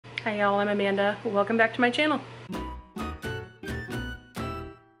Hi y'all, I'm Amanda. Welcome back to my channel.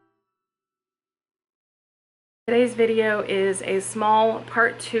 Today's video is a small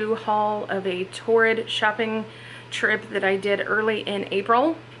part 2 haul of a Torrid shopping trip that I did early in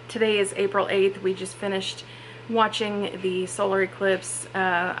April. Today is April 8th. We just finished watching the solar eclipse.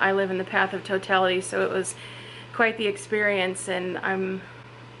 I live in the path of totality, so it was quite the experience, and I'm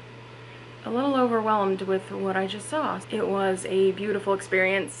a little overwhelmed with what I just saw. It was a beautiful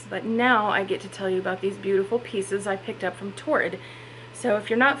experience, but now I get to tell you about these beautiful pieces I picked up from Torrid. So if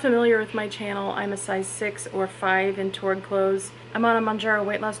you're not familiar with my channel, I'm a size 6 or 5 in Torrid clothes. I'm on a Mounjaro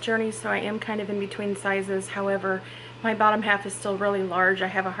weight loss journey, so I am kind of in between sizes. However, my bottom half is still really large. I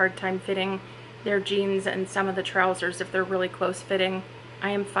have a hard time fitting their jeans and some of the trousers if they're really close fitting. I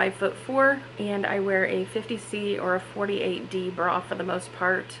am 5'4" and I wear a 50C or a 48D bra for the most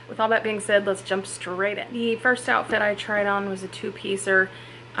part. With all that being said, let's jump straight in. The first outfit I tried on was a two-piecer.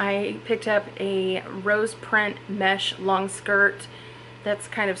 I picked up a rose print mesh long skirt that's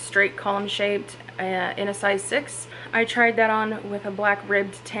kind of straight column shaped in a size 6. I tried that on with a black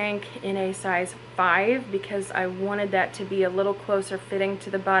ribbed tank in a size 5 because I wanted that to be a little closer fitting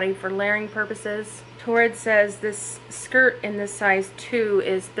to the body for layering purposes. Torrid says this skirt in this size 2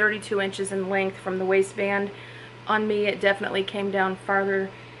 is 32 inches in length from the waistband. On me, it definitely came down farther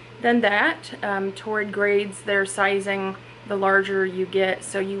than that. Torrid grades their sizing the larger you get,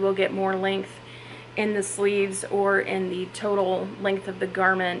 so you will get more length in the sleeves or in the total length of the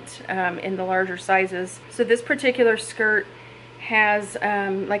garment in the larger sizes. So this particular skirt has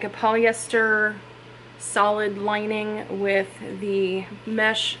like a polyester solid lining with the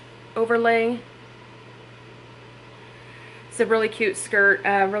mesh overlay. It's a really cute skirt,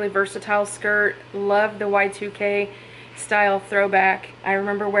 really versatile skirt. Love the Y2K style throwback. I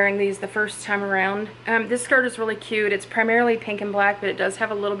remember wearing these the first time around. This skirt is really cute. It's primarily pink and black, but it does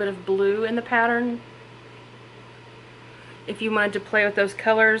have a little bit of blue in the pattern if you wanted to play with those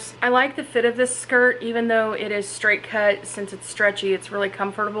colors. I like the fit of this skirt, even though it is straight cut. Since it's stretchy, it's really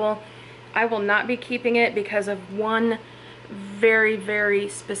comfortable. I will not be keeping it because of one very, very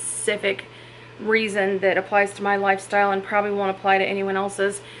specific reason that applies to my lifestyle and probably won't apply to anyone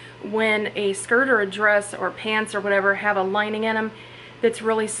else's. When a skirt or a dress or pants or whatever have a lining in them that's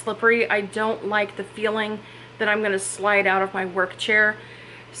really slippery, I don't like the feeling that I'm going to slide out of my work chair.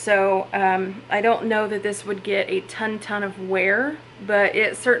 So I don't know that this would get a ton of wear, but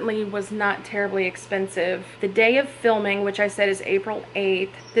it certainly was not terribly expensive. The day of filming, which I said is April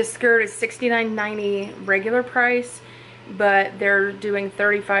 8th, this skirt is $69.90 regular price, but they're doing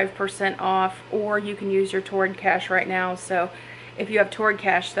 35% off, or you can use your Torrid cash right now. So if you have Torrid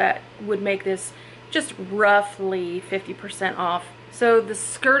cash, that would make this just roughly 50% off. So the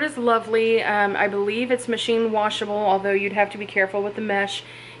skirt is lovely. I believe it's machine washable, although you'd have to be careful with the mesh.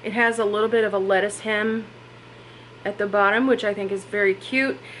 It has a little bit of a lettuce hem at the bottom, which I think is very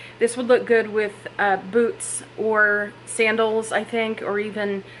cute. This would look good with boots or sandals, I think, or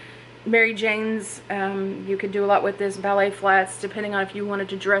even Mary Jane's. You could do a lot with this, ballet flats, depending on if you wanted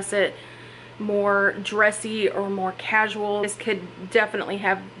to dress it more dressy or more casual. This could definitely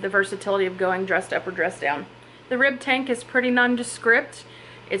have the versatility of going dressed up or dressed down. The rib tank is pretty nondescript.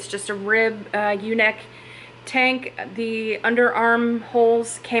 It's just a rib U-neck tank. The underarm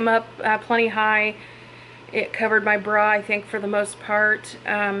holes came up plenty high. It covered my bra, I think, for the most part.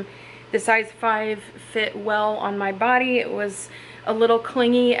 The size 5 fit well on my body. It was a little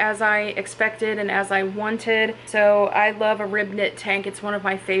clingy, as I expected and as I wanted. So I love a rib knit tank. It's one of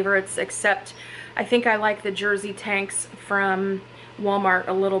my favorites, except I think I like the jersey tanks from Walmart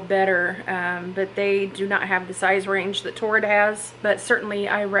a little better, but they do not have the size range that Torrid has. But certainly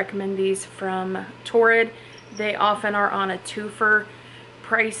I recommend these from Torrid. They often are on a 2-for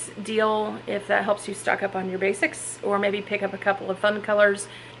price deal if that helps you stock up on your basics, or maybe pick up a couple of fun colors.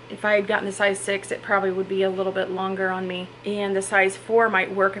 If I had gotten the size 6, it probably would be a little bit longer on me. And the size 4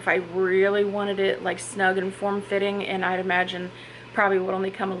 might work if I really wanted it like snug and form-fitting, and I'd imagine probably would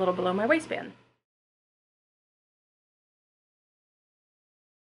only come a little below my waistband.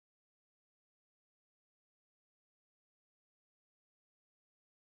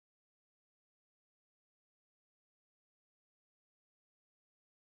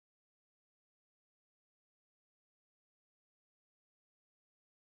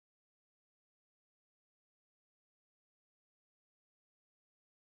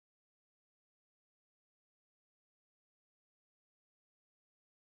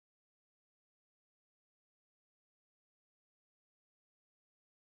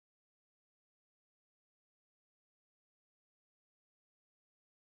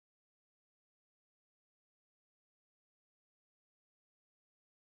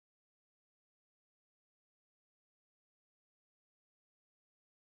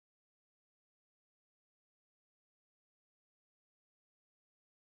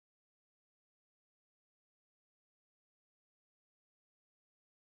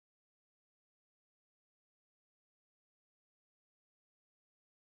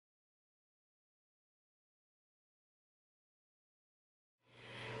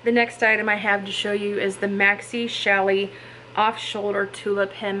 The next item I have to show you is the Maxi Challis off-shoulder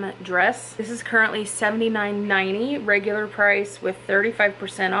tulip hem dress. This is currently $79.90 regular price with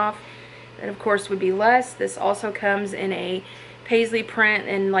 35% off. That of course would be less. This also comes in a paisley print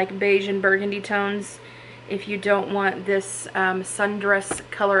in like beige and burgundy tones if you don't want this sundress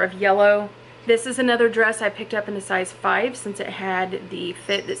color of yellow. This is another dress I picked up in a size 5 since it had the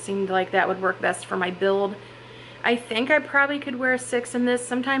fit that seemed like that would work best for my build. I think I probably could wear a 6 in this.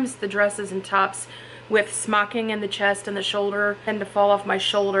 Sometimes the dresses and tops with smocking in the chest and the shoulder tend to fall off my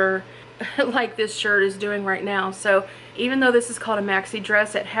shoulder like this shirt is doing right now. So even though this is called a maxi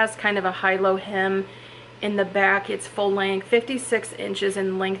dress, it has kind of a high-low hem in the back. It's full length, 56 inches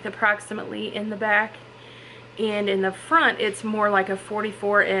in length approximately in the back. And in the front, it's more like a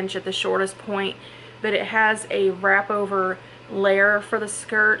 44 inch at the shortest point, but it has a wrap over layer for the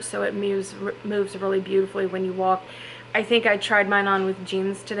skirt, so it moves really beautifully when you walk. I think I tried mine on with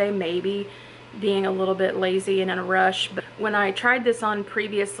jeans today, maybe being a little bit lazy and in a rush, but when I tried this on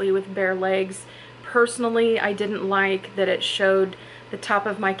previously with bare legs, personally I didn't like that it showed the top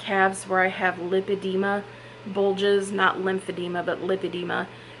of my calves where I have lipedema bulges, not lymphedema but lipedema,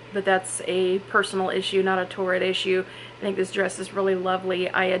 but that's a personal issue, not a Torrid issue. I think this dress is really lovely.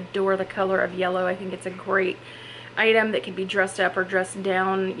 I adore the color of yellow. I think it's a great item that can be dressed up or dressed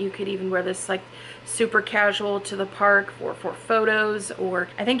down. You could even wear this like super casual to the park for photos, or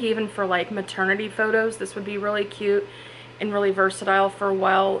I think even for like maternity photos this would be really cute and really versatile for a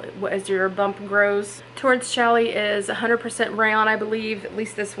while as your bump grows. Torrid Challis is 100% rayon, I believe, at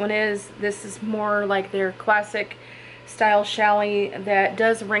least this one is. This is more like their classic style challis that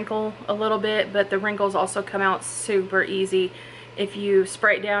does wrinkle a little bit, but the wrinkles also come out super easy if you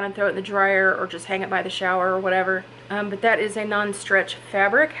spray it down and throw it in the dryer or just hang it by the shower or whatever. But that is a non-stretch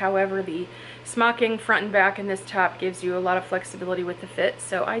fabric. However, the smocking front and back in this top gives you a lot of flexibility with the fit,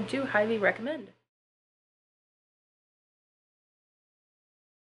 so I do highly recommend.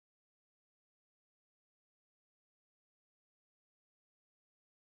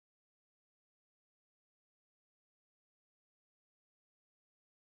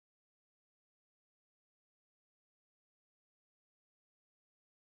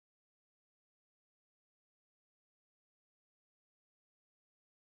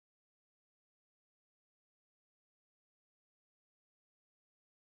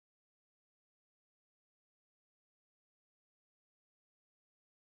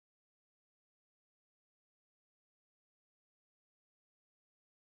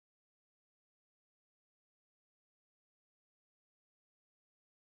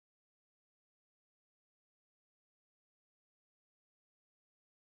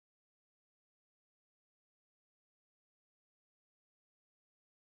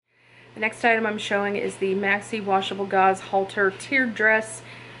 The next item I'm showing is the Maxi Washable Gauze Halter tiered dress.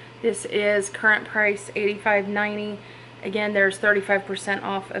 This is current price $85.90. Again, there's 35%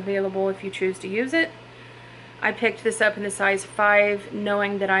 off available if you choose to use it. I picked this up in the size 5,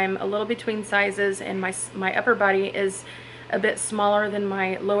 knowing that I'm a little between sizes and my upper body is a bit smaller than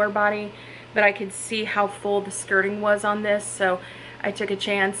my lower body, but I could see how full the skirting was on this, so I took a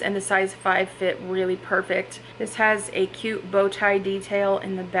chance and the size 5 fit really perfect. This has a cute bow tie detail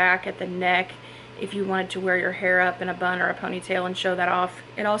in the back at the neck if you wanted to wear your hair up in a bun or a ponytail and show that off.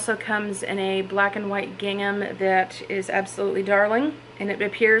 It also comes in a black and white gingham that is absolutely darling, and it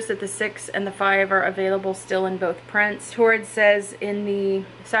appears that the 6 and the 5 are available still in both prints. Torrid says in the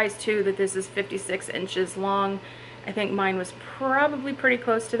size 2 that this is 56 inches long. I think mine was probably pretty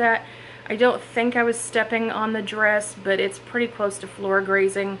close to that. I don't think I was stepping on the dress, but it's pretty close to floor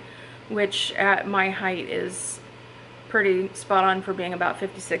grazing, which at my height is pretty spot on for being about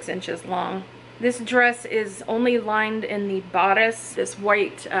 56 inches long. This dress is only lined in the bodice, this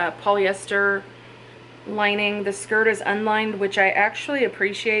white polyester lining. The skirt is unlined, which I actually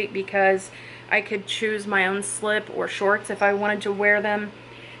appreciate because I could choose my own slip or shorts if I wanted to wear them.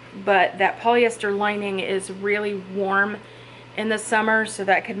 But that polyester lining is really warm in the summer, so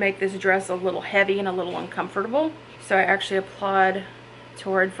that could make this dress a little heavy and a little uncomfortable. So I actually applaud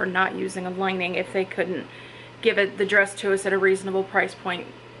Torrid for not using a lining if they couldn't give the dress to us at a reasonable price point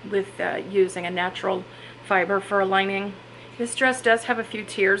with using a natural fiber for a lining. This dress does have a few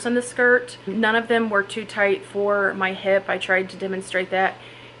tiers in the skirt. None of them were too tight for my hip. I tried to demonstrate that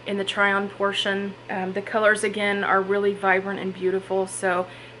in the try-on portion. The colors again are really vibrant and beautiful, so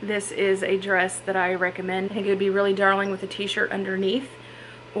this is a dress that I recommend. I think it would be really darling with a t-shirt underneath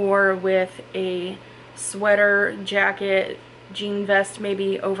or with a sweater, jacket, jean vest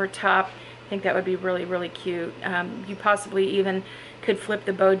maybe over top. think that would be really, really cute. You possibly even could flip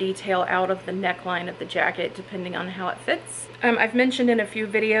the bow detail out of the neckline of the jacket depending on how it fits. I've mentioned in a few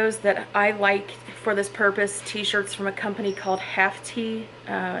videos that I like, for this purpose, t-shirts from a company called HALFTEE,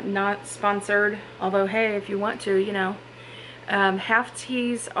 not sponsored, although hey, if you want to, you know.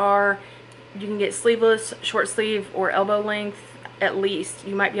 HALFTEEs are, you can get sleeveless, short sleeve, or elbow length at least.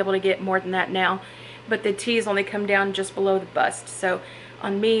 You might be able to get more than that now, but the tees only come down just below the bust. So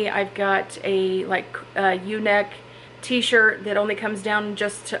on me, I've got a U-neck t-shirt that only comes down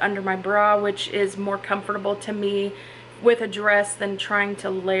just to under my bra, which is more comfortable to me with a dress than trying to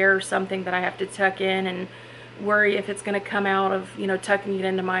layer something that I have to tuck in and worry if it's going to come out of, you know, tucking it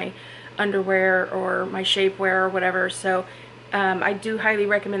into my underwear or my shapewear or whatever. So I do highly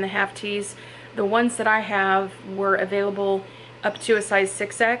recommend the HALFTEEs. The ones that I have were available up to a size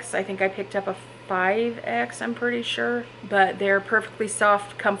 6X. I think I picked up a 5X, I'm pretty sure. But they're perfectly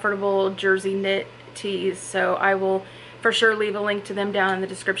soft, comfortable jersey knit tees. So I will for sure leave a link to them down in the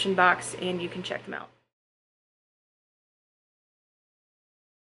description box and you can check them out.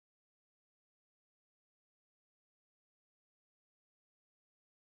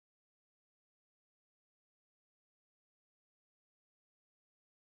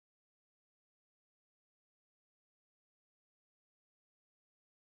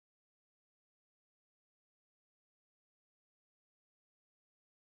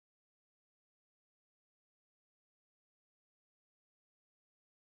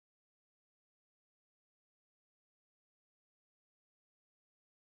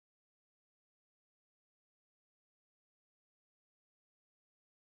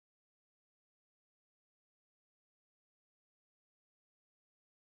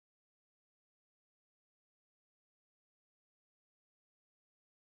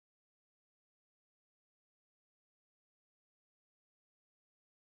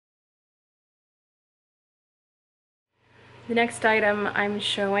 The next item I'm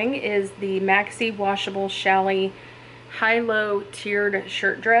showing is the Maxi washable challis high-low tiered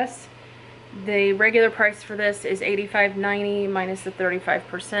shirt dress. The regular price for this is $85.90 minus the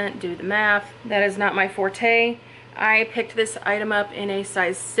 35%. Do the math. That is not my forte. I picked this item up in a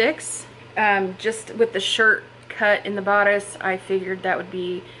size 6. Just with the shirt cut in the bodice, I figured that would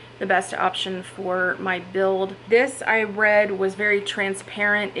be the best option for my build. This, I read, was very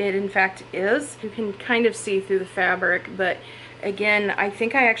transparent. It in fact is. You can kind of see through the fabric, but again, I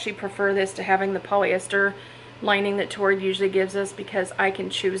think I actually prefer this to having the polyester lining that Torrid usually gives us, because I can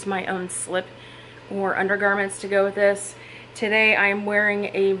choose my own slip or undergarments to go with this. Today I am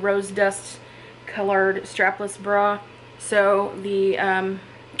wearing a rose dust colored strapless bra, so the well,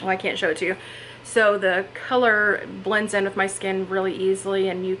 I can't show it to you. So the color blends in with my skin really easily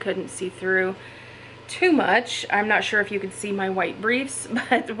and you couldn't see through too much. I'm not sure if you could see my white briefs,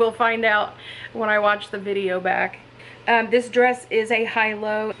 but we'll find out when I watch the video back. This dress is a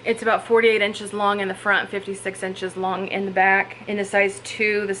high-low. It's about 48 inches long in the front, 56 inches long in the back. In the size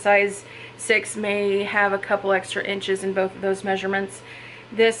 2, the size 6 may have a couple extra inches in both of those measurements.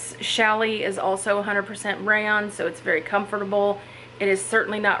 This challis is also 100% rayon, so it's very comfortable. It is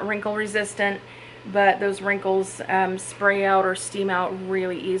certainly not wrinkle resistant, but those wrinkles spray out or steam out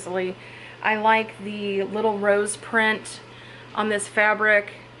really easily. I like the little rose print on this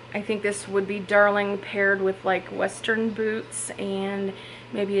fabric. I think this would be darling paired with like Western boots and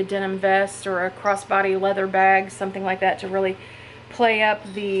maybe a denim vest or a crossbody leather bag, something like that, to really play up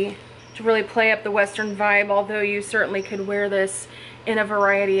the Western vibe. Although you certainly could wear this in a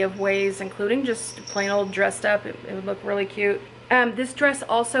variety of ways, including just plain old dressed up. It would look really cute. This dress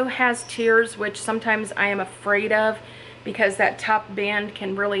also has tiers, which sometimes I am afraid of because that top band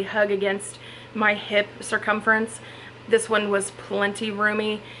can really hug against my hip circumference. This one was plenty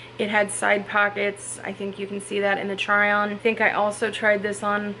roomy. It had side pockets. I think you can see that in the try-on. I think I also tried this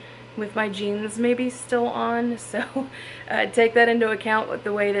on with my jeans maybe still on, so take that into account with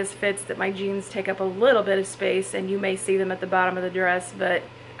the way this fits, that my jeans take up a little bit of space and you may see them at the bottom of the dress. But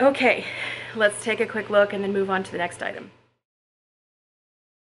okay, let's take a quick look and then move on to the next item.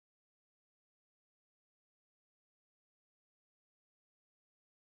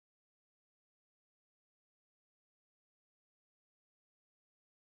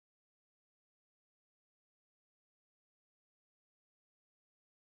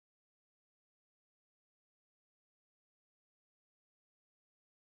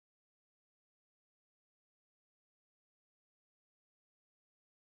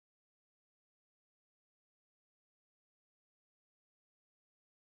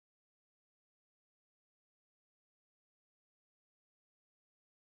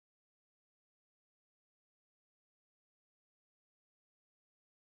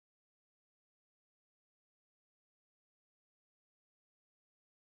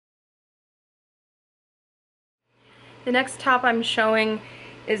 The next top I'm showing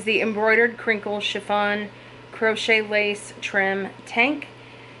is the Embroidered Crinkle Chiffon Crochet Lace Trim Tank.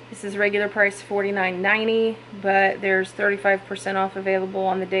 This is regular price $49.90, but there's 35% off available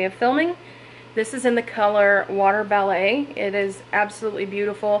on the day of filming. This is in the color Water Ballet. It is absolutely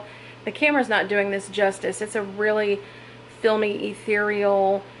beautiful. The camera's not doing this justice. It's a really filmy,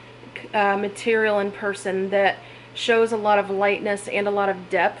 ethereal material in person that shows a lot of lightness and a lot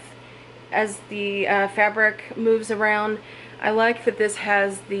of depth as the fabric moves around. I like that this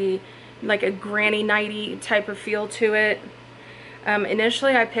has the like a granny nighty type of feel to it.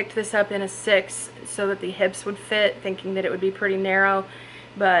 Initially I picked this up in a 6 so that the hips would fit, thinking that it would be pretty narrow,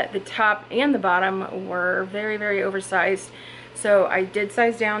 but the top and the bottom were very, very oversized. So I did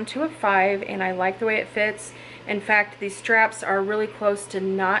size down to a 5 and I like the way it fits. In fact, these straps are really close to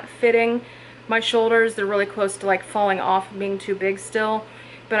not fitting my shoulders. They're really close to like falling off and being too big still.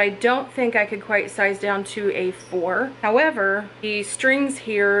 But I don't think I could quite size down to a 4. However, the strings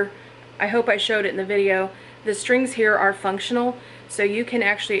here, I hope I showed it in the video, the strings here are functional, so you can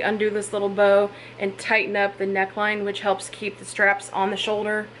actually undo this little bow and tighten up the neckline, which helps keep the straps on the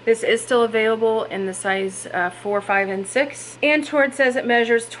shoulder. This is still available in the size 4, 5, and 6. And Torrid says it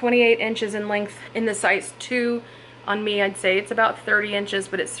measures 28 inches in length in the size 2. On me, I'd say it's about 30 inches,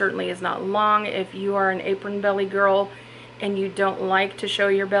 but it certainly is not long. If you are an apron belly girl and you don't like to show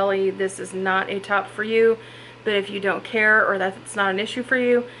your belly, this is not a top for you. But if you don't care or that's not an issue for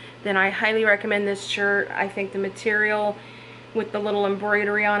you, then I highly recommend this shirt. I think the material with the little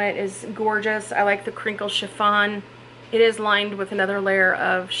embroidery on it is gorgeous. I like the crinkle chiffon. It is lined with another layer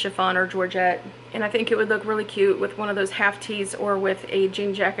of chiffon or georgette, and I think it would look really cute with one of those half tees or with a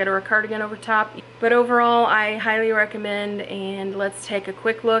jean jacket or a cardigan over top. But overall, I highly recommend, and let's take a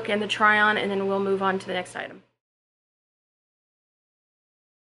quick look and the try on, and then we'll move on to the next item.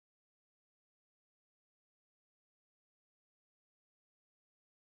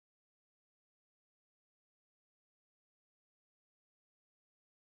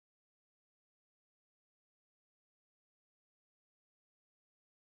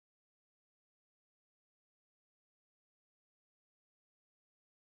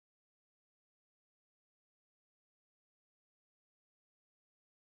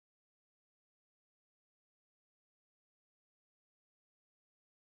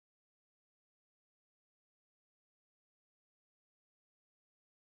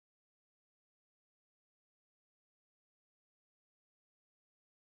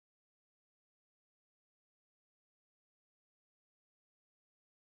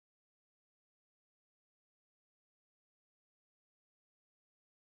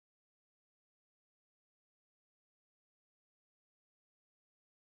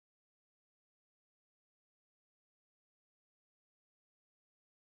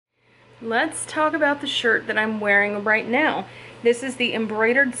 Let's talk about the shirt that I'm wearing right now. This is the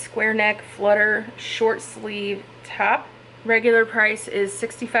Embroidered Square Neck Flutter Short Sleeve Top. Regular price is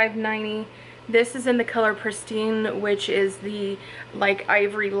 $65.90. This is in the color Pristine, which is the like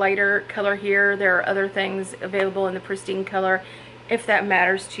ivory lighter color here. There are other things available in the Pristine color if that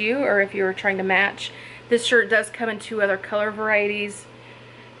matters to you, or if you're trying to match. This shirt does come in 2 other color varieties.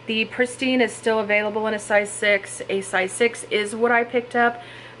 The Pristine is still available in a size 6. A size 6 is what I picked up.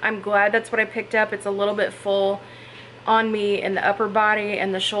 I'm glad that's what I picked up. It's a little bit full on me in the upper body,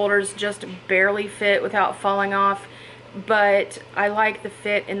 and the shoulders just barely fit without falling off. But I like the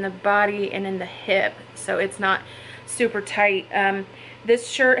fit in the body and in the hip, so it's not super tight. This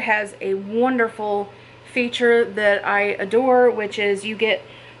shirt has a wonderful feature that I adore, which is you get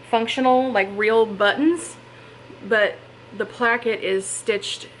functional, like real buttons, but the placket is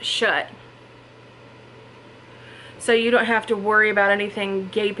stitched shut. So you don't have to worry about anything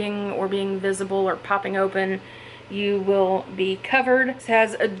gaping or being visible or popping open. You will be covered. It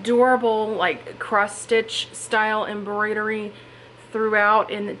has adorable like cross stitch style embroidery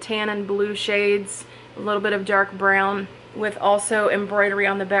throughout in the tan and blue shades, a little bit of dark brown, with also embroidery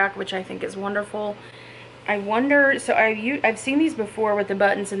on the back, which I think is wonderful. I wonder, so I've seen these before with the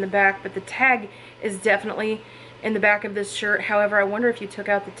buttons in the back, but the tag is definitely in the back of this shirt. However, I wonder if you took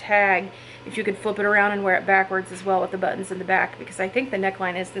out the tag, if you could flip it around and wear it backwards as well with the buttons in the back, because I think the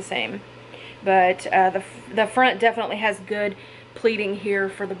neckline is the same. But the front definitely has good pleating here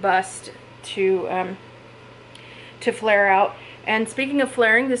for the bust to flare out. And speaking of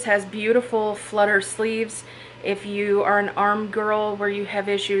flaring, this has beautiful Flutter sleeves. If you are an arm girl where you have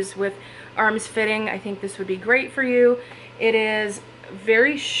issues with arms fitting, I think this would be great for you. It is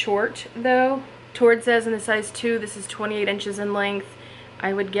very short though. Torrid says in the size 2, this is 28 inches in length.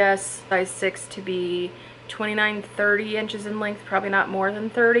 I would guess size 6 to be 29, 30 inches in length, probably not more than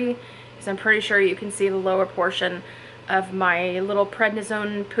 30, because I'm pretty sure you can see the lower portion of my little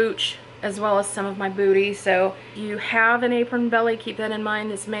prednisone pooch, as well as some of my booty. So if you have an apron belly, keep that in mind.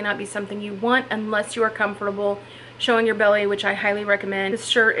 This may not be something you want unless you are comfortable showing your belly, which I highly recommend. This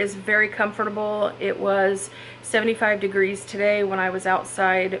shirt is very comfortable. It was 75 degrees today when I was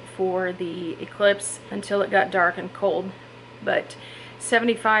outside for the eclipse until it got dark and cold. But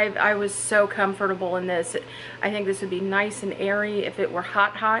 75, I was so comfortable in this. I think this would be nice and airy if it were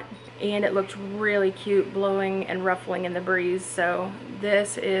hot, and it looked really cute blowing and ruffling in the breeze. So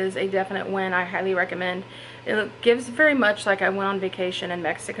this is a definite win. I highly recommend. It gives very much like I went on vacation in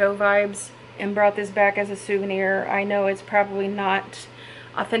Mexico vibes and brought this back as a souvenir. I know it's probably not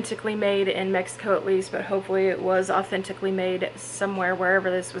authentically made in Mexico at least, but hopefully it was authentically made somewhere wherever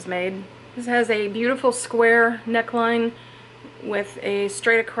this was made. This has a beautiful square neckline with a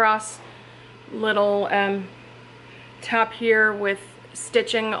straight across little top here with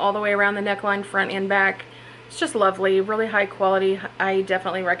stitching all the way around the neckline, front and back. It's just lovely, really high quality. I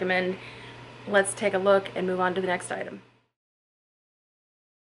definitely recommend. Let's take a look and move on to the next item.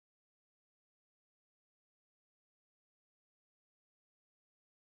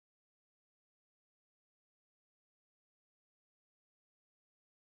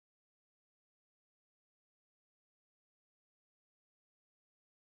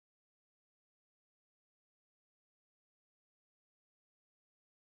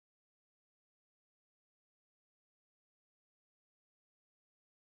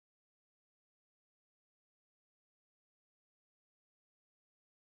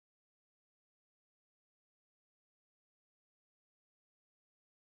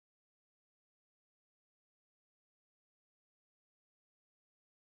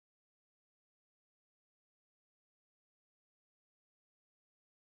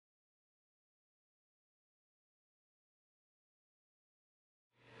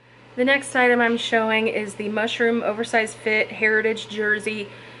 The next item I'm showing is the Mushroom Oversized Fit Heritage Jersey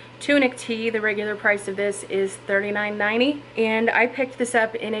Tunic Tee. The regular price of this is $39.90, and I picked this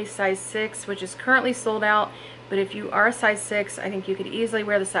up in a size 6, which is currently sold out, but if you are a size 6, I think you could easily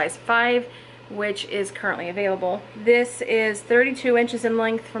wear the size 5, which is currently available. This is 32 inches in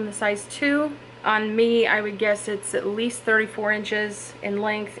length from the size 2. On me, I would guess it's at least 34 inches in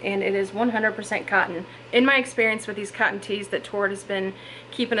length, and it is 100% cotton. In my experience with these cotton tees that Torrid has been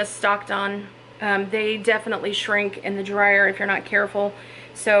keeping us stocked on, they definitely shrink in the dryer if you're not careful.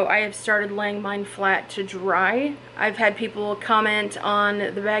 So I have started laying mine flat to dry. I've had people comment on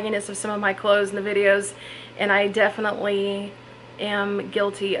the bagginess of some of my clothes in the videos, and I definitely am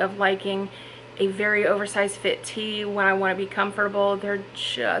guilty of liking a very oversized fit tee when I want to be comfortable. They're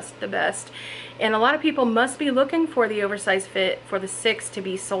just the best. And a lot of people must be looking for the oversized fit for the 6 to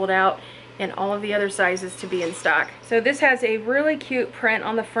be sold out and all of the other sizes to be in stock. So this has a really cute print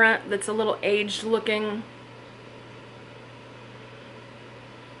on the front that's a little aged looking.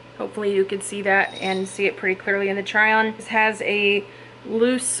 Hopefully you can see that and see it pretty clearly in the try-on. This has a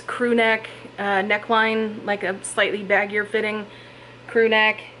loose crew neck neckline, like a slightly baggier fitting crew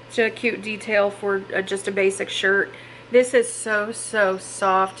neck. It's a cute detail for just a basic shirt. This is so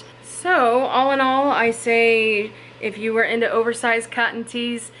soft. So all in all, I say if you were into oversized cotton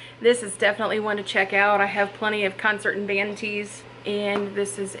tees, this is definitely one to check out. I have plenty of concert and band tees, and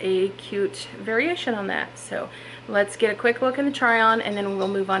this is a cute variation on that. So let's get a quick look in the try-on, and then we'll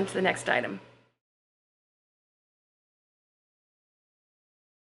move on to the next item.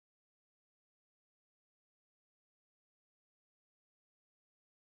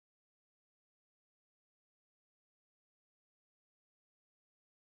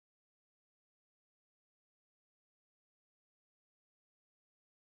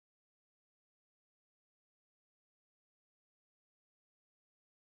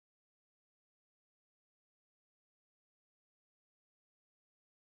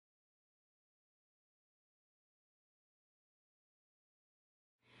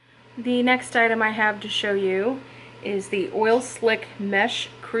 The next item I have to show you is the Oil Slick Mesh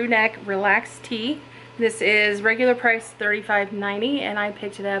Crew Neck Relaxed Tee. This is regular price $35.90, and I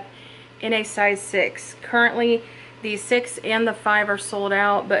picked it up in a size 6. Currently the 6 and the 5 are sold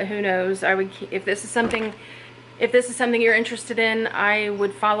out, but who knows. If this is something you're interested in, I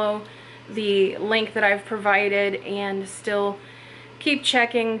would follow the link that I've provided and still keep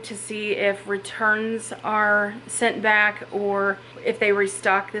checking to see if returns are sent back or if they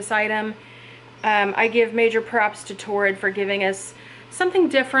restock this item. I give major props to Torrid for giving us something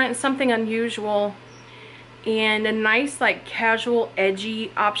different, something unusual, and a nice like casual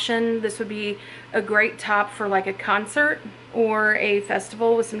edgy option. This would be a great top for like a concert or a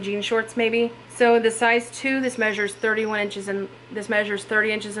festival with some jean shorts maybe. So the size 2, this measures 31 inches and this measures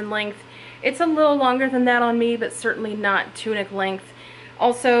 30 inches in length, It's a little longer than that on me, but certainly not tunic length.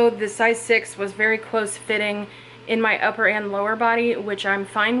 Also, the size 6 was very close fitting in my upper and lower body, which I'm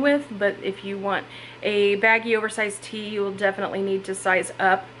fine with, but if you want a baggy oversized tee, you will definitely need to size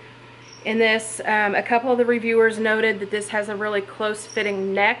up. In this, a couple of the reviewers noted that this has a really close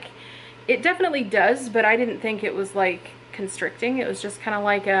fitting neck. It definitely does, but I didn't think it was like constricting. It was just kind of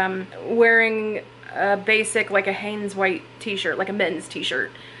like wearing a basic, like a Hanes white t-shirt, like a men's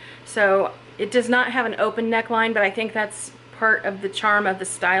t-shirt. So it does not have an open neckline, but I think that's part of the charm of the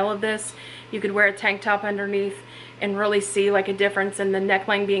style of this. You could wear a tank top underneath and really see like a difference in the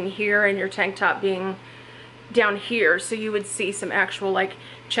neckline being here and your tank top being down here, so you would see some actual like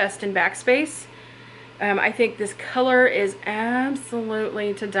chest and back space. I think this color is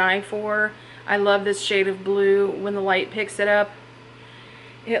absolutely to die for. I love this shade of blue when the light picks it up.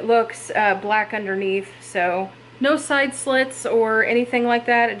 It looks black underneath, so no side slits or anything like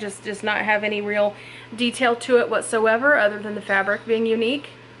that. It just does not have any real detail to it whatsoever other than the fabric being unique.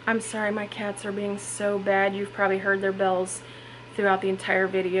 I'm sorry, my cats are being so bad. You've probably heard their bells throughout the entire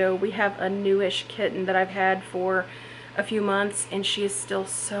video. We have a newish kitten that I've had for a few months, and she is still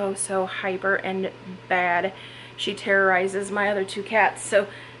so hyper and bad. She terrorizes my other 2 cats, so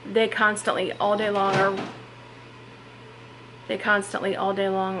they constantly all day long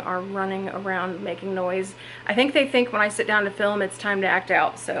are running around making noise. I think they think when I sit down to film it's time to act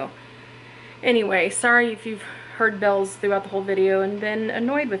out. So anyway, sorry if you've heard bells throughout the whole video and been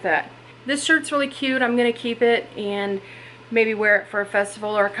annoyed with that. This shirt's really cute. I'm gonna keep it and maybe wear it for a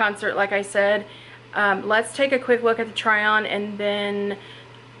festival or a concert, like I said. Let's take a quick look at the try-on and then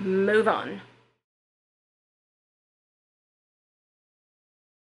move on.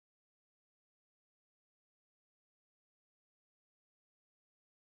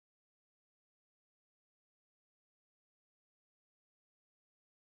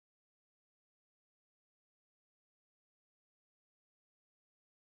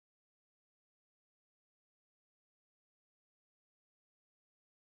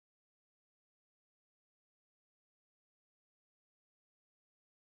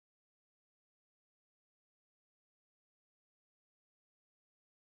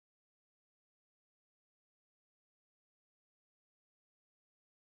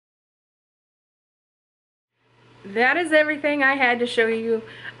 That is everything I had to show you.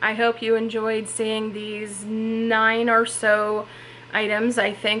 I hope you enjoyed seeing these 9 or so items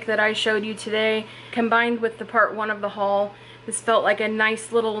I think that I showed you today, combined with the part 1 of the haul. This felt like a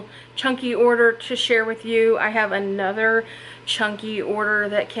nice little chunky order to share with you. I have another chunky order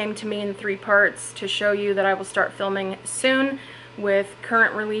that came to me in 3 parts to show you that I will start filming soon, with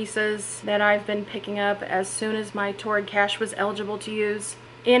current releases that I've been picking up as soon as my Torrid cash was eligible to use.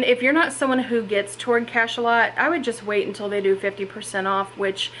 And if you're not someone who gets Torrid cash a lot, I would just wait until they do 50% off,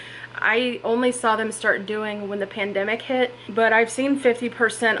 which I only saw them start doing when the pandemic hit, but I've seen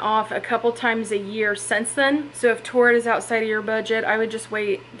 50% off a couple times a year since then. So if Torrid is outside of your budget, I would just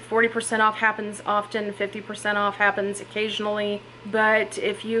wait. 40% off happens often, 50% off happens occasionally. But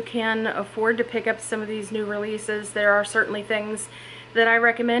if you can afford to pick up some of these new releases, there are certainly things that I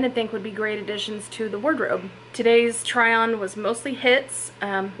recommend and think would be great additions to the wardrobe. Today's try-on was mostly hits,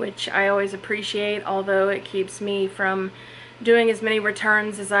 which I always appreciate, although it keeps me from doing as many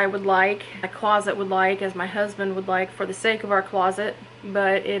returns as I would like, my closet would like, as my husband would like, for the sake of our closet,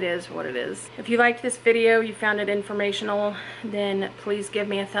 but it is what it is. If you liked this video, you found it informational, then please give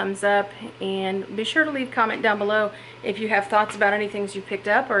me a thumbs up, and be sure to leave a comment down below if you have thoughts about any things you picked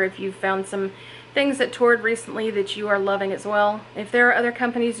up, or if you've found some things at Torrid recently that you are loving as well. If there are other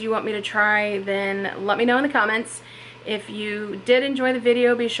companies you want me to try, then let me know in the comments. If you did enjoy the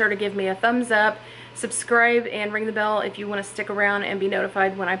video, be sure to give me a thumbs up, subscribe, and ring the bell if you want to stick around and be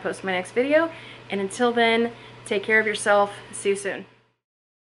notified when I post my next video. And until then, take care of yourself. See you soon.